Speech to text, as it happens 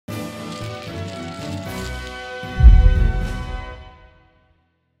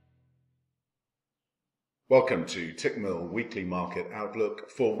Welcome to Tickmill Weekly Market Outlook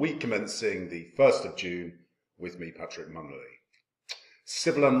for week commencing the 1st of June with me, Patrick Munley.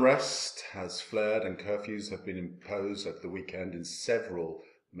 Civil unrest has flared and curfews have been imposed over the weekend in several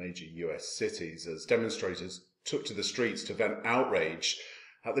major US cities as demonstrators took to the streets to vent outrage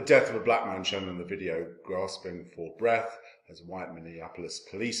at the death of a black man shown in the video grasping for breath as a white Minneapolis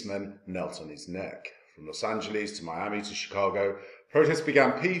policeman knelt on his neck. From Los Angeles to Miami to Chicago, protests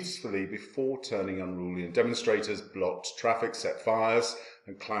began peacefully before turning unruly, and demonstrators blocked traffic, set fires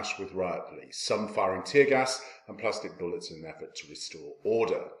and clashed with riot police, some firing tear gas and plastic bullets in an effort to restore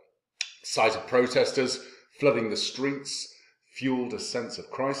order. The sight of protesters flooding the streets fueled a sense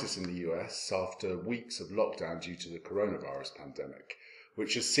of crisis in the US after weeks of lockdown due to the coronavirus pandemic,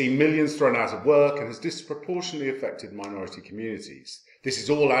 which has seen millions thrown out of work and has disproportionately affected minority communities. This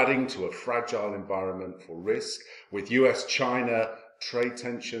is all adding to a fragile environment for risk, with US-China trade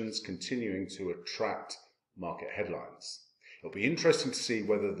tensions continuing to attract market headlines. It'll be interesting to see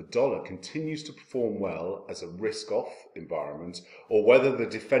whether the dollar continues to perform well as a risk-off environment, or whether the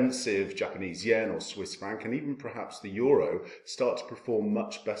defensive Japanese yen or Swiss franc, and even perhaps the euro, start to perform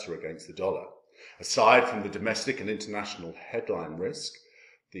much better against the dollar. Aside from the domestic and international headline risk,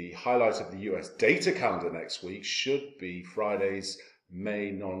 the highlight of the US data calendar next week should be Friday's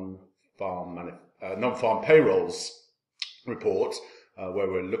May non-farm payrolls report, where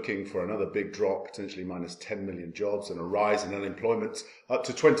we're looking for another big drop, potentially minus 10 million jobs, and a rise in unemployment up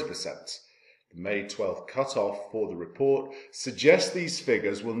to 20%. The May 12th cutoff for the report suggests these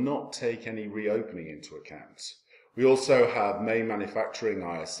figures will not take any reopening into account. We also have May manufacturing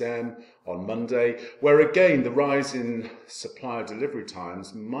ISM on Monday, where again the rise in supplier delivery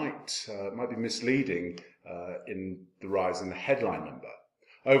times might be misleading in the rise in the headline number.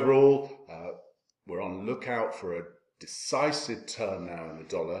 Overall, we're on the lookout for a decisive turn now in the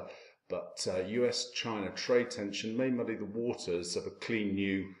dollar, but US-China trade tension may muddy the waters of a clean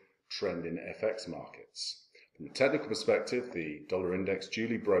new trend in FX markets. From a technical perspective, the dollar index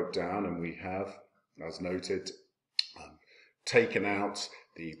duly broke down, and we have, as noted, taken out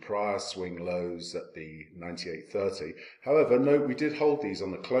the prior swing lows at the 98.30. However, note we did hold these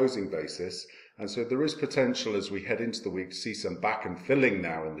on a closing basis, and so there is potential as we head into the week to see some back and filling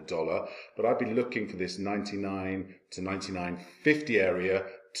now in the dollar, but I'd be looking for this 99 to 99.50 area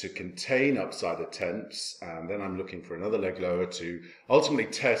to contain upside attempts, and then I'm looking for another leg lower to ultimately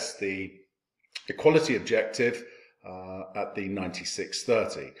test the equality objective at the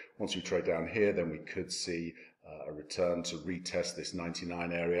 96.30. Once we trade down here, then we could see a return to retest this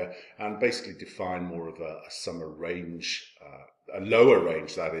 99 area and basically define more of a summer range, a lower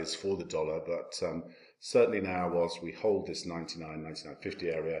range that is for the dollar, but certainly now whilst we hold this 99.50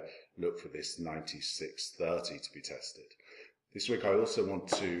 area, look for this 96.30 to be tested. This week I also want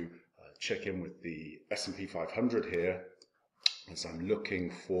to check in with the S&P 500 here, as I'm looking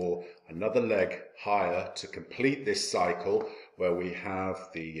for another leg higher to complete this cycle where we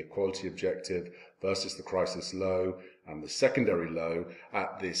have the equality objective versus the crisis low and the secondary low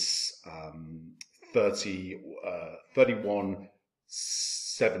at this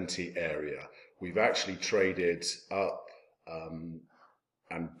 31.70 area. We've actually traded up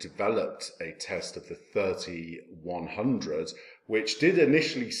and developed a test of the 3100, which did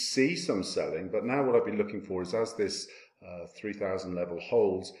initially see some selling, but now what I've been looking for is as this 3000 level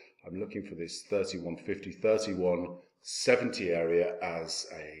holds, I'm looking for this 3150, 3170 area as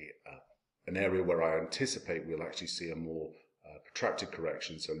an area where I anticipate we'll actually see a more protracted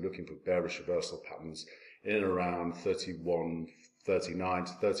correction. So I'm looking for bearish reversal patterns in and around 3139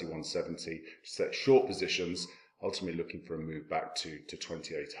 to 3170 to set short positions, ultimately looking for a move back to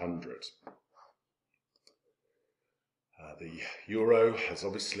 2800. The euro has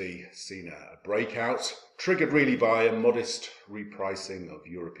obviously seen a breakout, triggered really by a modest repricing of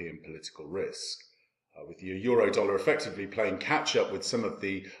European political risk, with the euro-dollar effectively playing catch-up with some of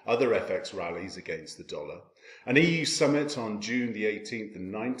the other FX rallies against the dollar. An EU summit on June the 18th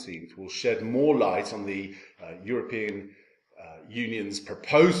and 19th will shed more light on the European Union's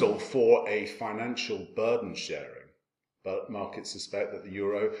proposal for a financial burden sharing. But markets suspect that the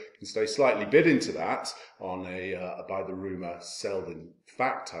euro can stay slightly bid into that on a buy the rumour, sell the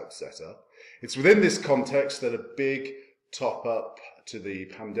fact type setup. It's within this context that a big top up to the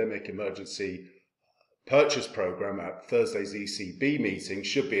pandemic emergency purchase programme at Thursday's ECB meeting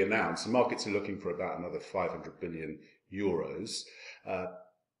should be announced. The markets are looking for about another 500 billion euros.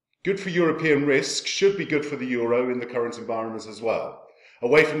 Good for European risk, should be good for the euro in the current environment as well.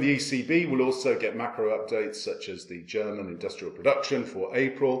 Away from the ECB, we'll also get macro updates such as the German industrial production for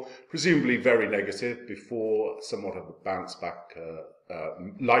April, presumably very negative, before somewhat of a bounce back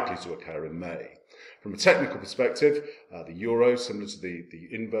likely to occur in May. From a technical perspective, the euro, similar to the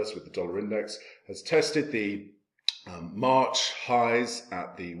inverse with the dollar index, has tested the March highs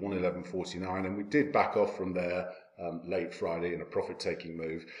at the 111.49, and we did back off from there late Friday in a profit-taking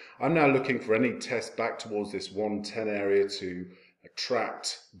move. I'm now looking for any test back towards this 110 area to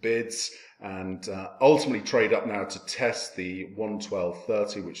attract bids and ultimately trade up now to test the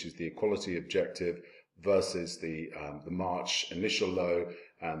 112.30, which is the equality objective, versus the March initial low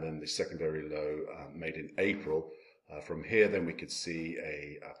and then the secondary low made in April. From here, then we could see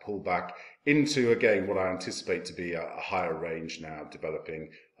a pullback into, again, what I anticipate to be a higher range now developing.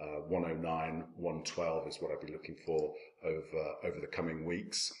 109, 112 is what I'd be looking for over the coming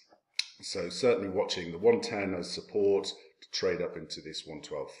weeks. So certainly watching the 110 as support to trade up into this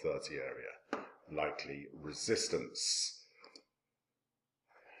 112.30 area. Likely resistance.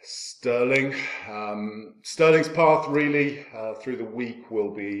 Sterling. Sterling's path really through the week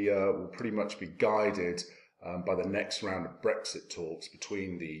will pretty much be guided by the next round of Brexit talks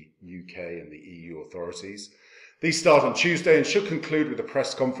between the UK and the EU authorities. These start on Tuesday and should conclude with a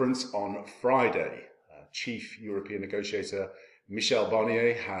press conference on Friday. Chief European negotiator Michel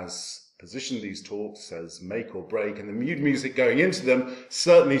Barnier has positioned these talks as make or break, and the mood music going into them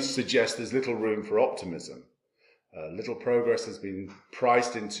certainly suggests there's little room for optimism. Little progress has been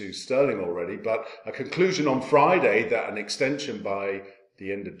priced into sterling already, but a conclusion on Friday that an extension by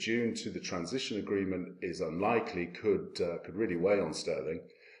the end of June to the transition agreement is unlikely could really weigh on sterling.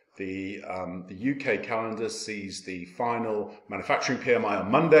 The UK calendar sees the final manufacturing PMI on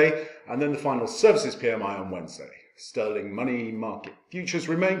Monday and then the final services PMI on Wednesday. Sterling money market futures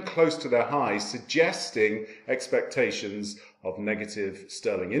remain close to their highs, suggesting expectations of negative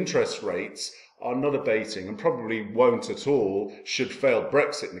sterling interest rates are not abating and probably won't at all should failed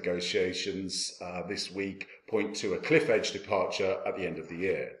Brexit negotiations this week point to a cliff edge departure at the end of the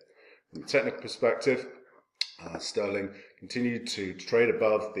year. From a technical perspective, sterling continued to trade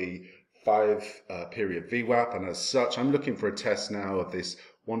above the 5-period VWAP, and as such I'm looking for a test now of this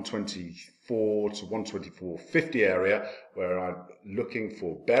 124 to 124.50 area, where I'm looking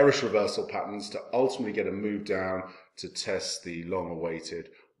for bearish reversal patterns to ultimately get a move down to test the long-awaited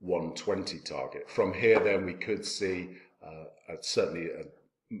 120 target. From here then we could see certainly a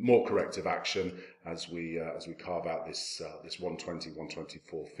more corrective action as we carve out this 120,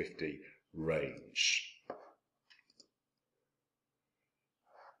 124.50 range.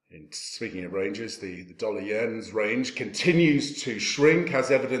 Speaking of ranges, the dollar yen's range continues to shrink, as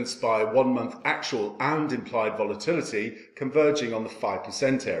evidenced by 1-month actual and implied volatility converging on the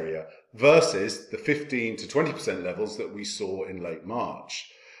 5% area versus the 15 to 20% levels that we saw in late March.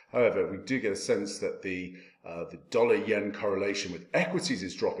 However, we do get a sense that the dollar-yen correlation with equities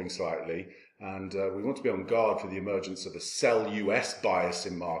is dropping slightly, and we want to be on guard for the emergence of a sell US bias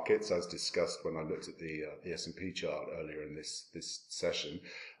in markets, as discussed when I looked at the S&P chart earlier in this session.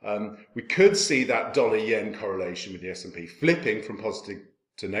 We could see that dollar-yen correlation with the S&P flipping from positive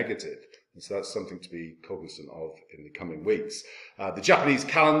to negative. And so that's something to be cognizant of in the coming weeks. The Japanese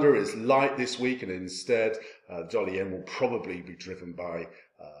calendar is light this week, and instead the dollar yen will probably be driven by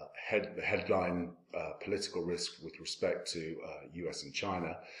the headline political risk with respect to US and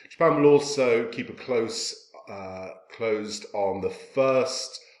China. Japan will also keep a closed on the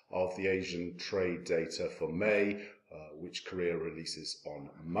first of the Asian trade data for May, which Korea releases on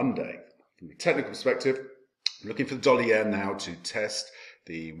Monday. From a technical perspective, I'm looking for the dollar yen now to test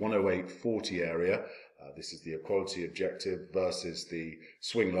the 108.40 area. This is the equality objective versus the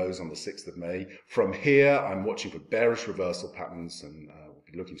swing lows on the 6th of May. From here, I'm watching for bearish reversal patterns and we'll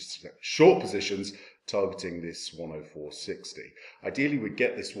be looking to set short positions targeting this 104.60. Ideally, we'd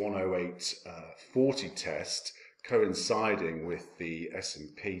get this 108.40 test coinciding with the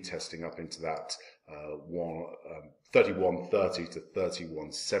S&P testing up into that 31.30 to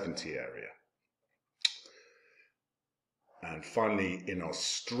 31.70 area. And finally, in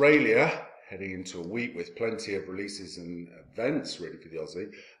Australia, heading into a week with plenty of releases and events really for the Aussie.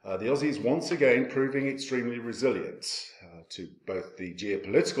 The Aussie is once again proving extremely resilient to both the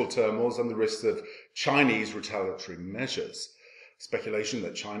geopolitical turmoils and the risks of Chinese retaliatory measures. Speculation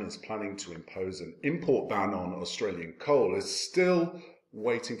that China is planning to impose an import ban on Australian coal is still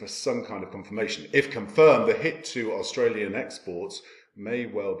waiting for some kind of confirmation. If confirmed, the hit to Australian exports may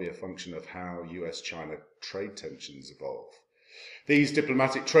well be a function of how US-China trade tensions evolve. These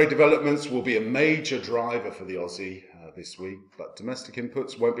diplomatic trade developments will be a major driver for the Aussie this week, but domestic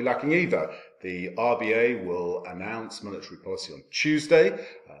inputs won't be lacking either. The RBA will announce monetary policy on Tuesday.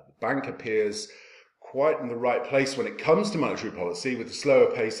 The bank appears quite in the right place when it comes to monetary policy, with a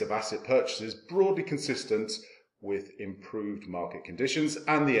slower pace of asset purchases broadly consistent with improved market conditions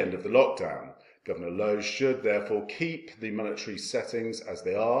and the end of the lockdown. Governor Lowe should therefore keep the monetary settings as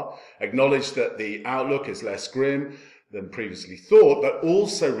they are, acknowledge that the outlook is less grim than previously thought, but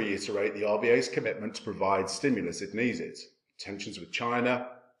also reiterate the RBA's commitment to provide stimulus if needed. Tensions with China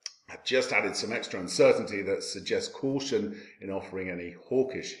have just added some extra uncertainty that suggests caution in offering any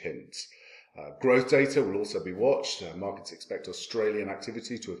hawkish hints. Growth data will also be watched. Markets expect Australian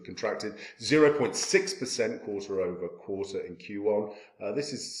activity to have contracted 0.6% quarter over quarter in Q1.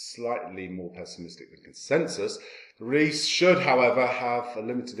 This is slightly more pessimistic than consensus. The release should, however, have a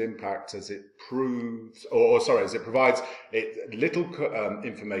limited impact as it provides little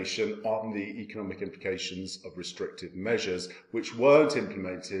information on the economic implications of restrictive measures, which weren't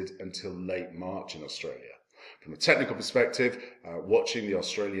implemented until late March in Australia. From a technical perspective, watching the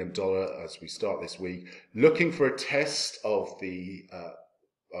Australian dollar as we start this week, looking for a test of the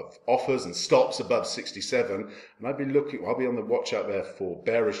of offers and stops above 67, and I'll be on the watch out there for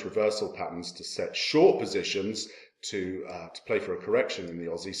bearish reversal patterns to set short positions to play for a correction in the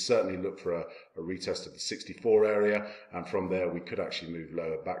Aussie. Certainly look for a retest of the 64 area, and from there we could actually move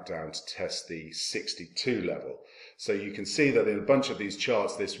lower back down to test the 62 level. So you can see that in a bunch of these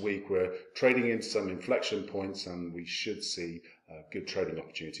charts this week we're trading into some inflection points, and we should see good trading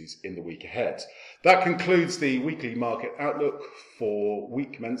opportunities in the week ahead. That concludes the weekly market outlook for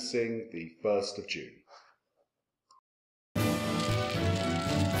week commencing the 1st of June.